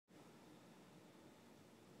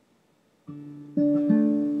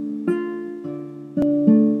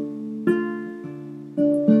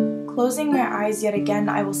Closing my eyes yet again,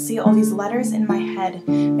 I will see all these letters in my head,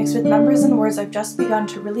 mixed with numbers and words I've just begun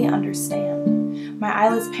to really understand. My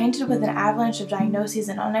eyelids painted with an avalanche of diagnoses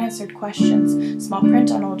and unanswered questions, small print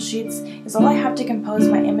on old sheets, is all I have to compose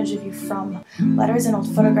my image of you from. Letters and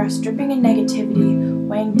old photographs dripping in negativity,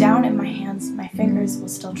 weighing down in my hands, my fingers will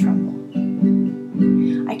still tremble.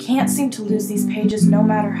 I can't seem to lose these pages no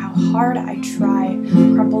matter how hard I try.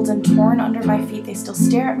 Crumpled and torn under my feet, they still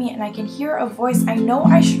stare at me, and I can hear a voice I know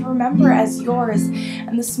I should remember as yours.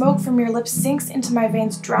 And the smoke from your lips sinks into my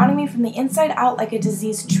veins, drowning me from the inside out like a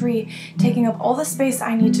diseased tree, taking up all the space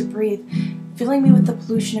I need to breathe, filling me with the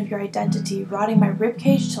pollution of your identity, rotting my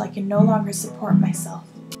ribcage till I can no longer support myself,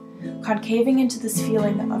 concaving into this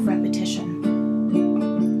feeling of repetition.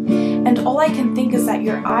 And all I can think is that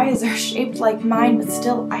your eyes are shaped like mine, but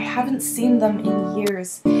still, I haven't seen them in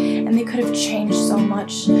years, and they could have changed so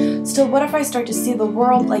much. Still, what if I start to see the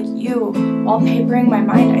world like you? Wallpapering my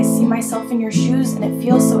mind, I see myself in your shoes, and it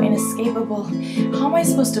feels so inescapable. How am I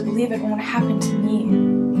supposed to believe it won't happen to me?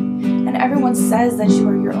 And everyone says that you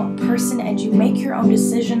are your own person, and you make your own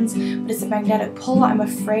decisions, but it's a magnetic pull I'm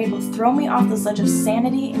afraid will throw me off this ledge of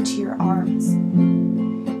sanity into your arms.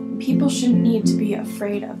 People shouldn't need to be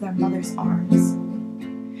afraid of their mother's arms.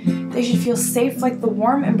 They should feel safe like the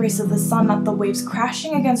warm embrace of the sun, not the waves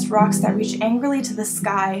crashing against rocks that reach angrily to the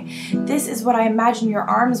sky. This is what I imagine your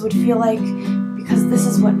arms would feel like, because this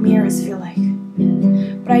is what mirrors feel like.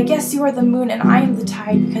 But I guess you are the moon and I am the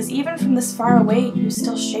tide, because even from this far away, you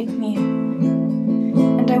still shake me.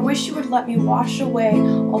 And I wish you would let me wash away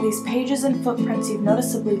all these pages and footprints you've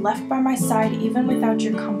noticeably left by my side, even without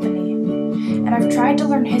your company. And I've tried to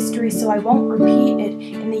learn history so I won't repeat it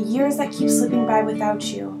in the years that keep slipping by without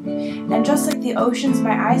you. And just like the oceans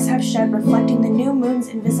my eyes have shed reflecting the new moon's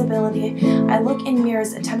invisibility, I look in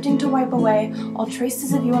mirrors attempting to wipe away all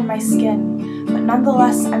traces of you on my skin. But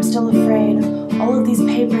nonetheless, I'm still afraid. All of these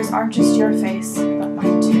papers aren't just your face,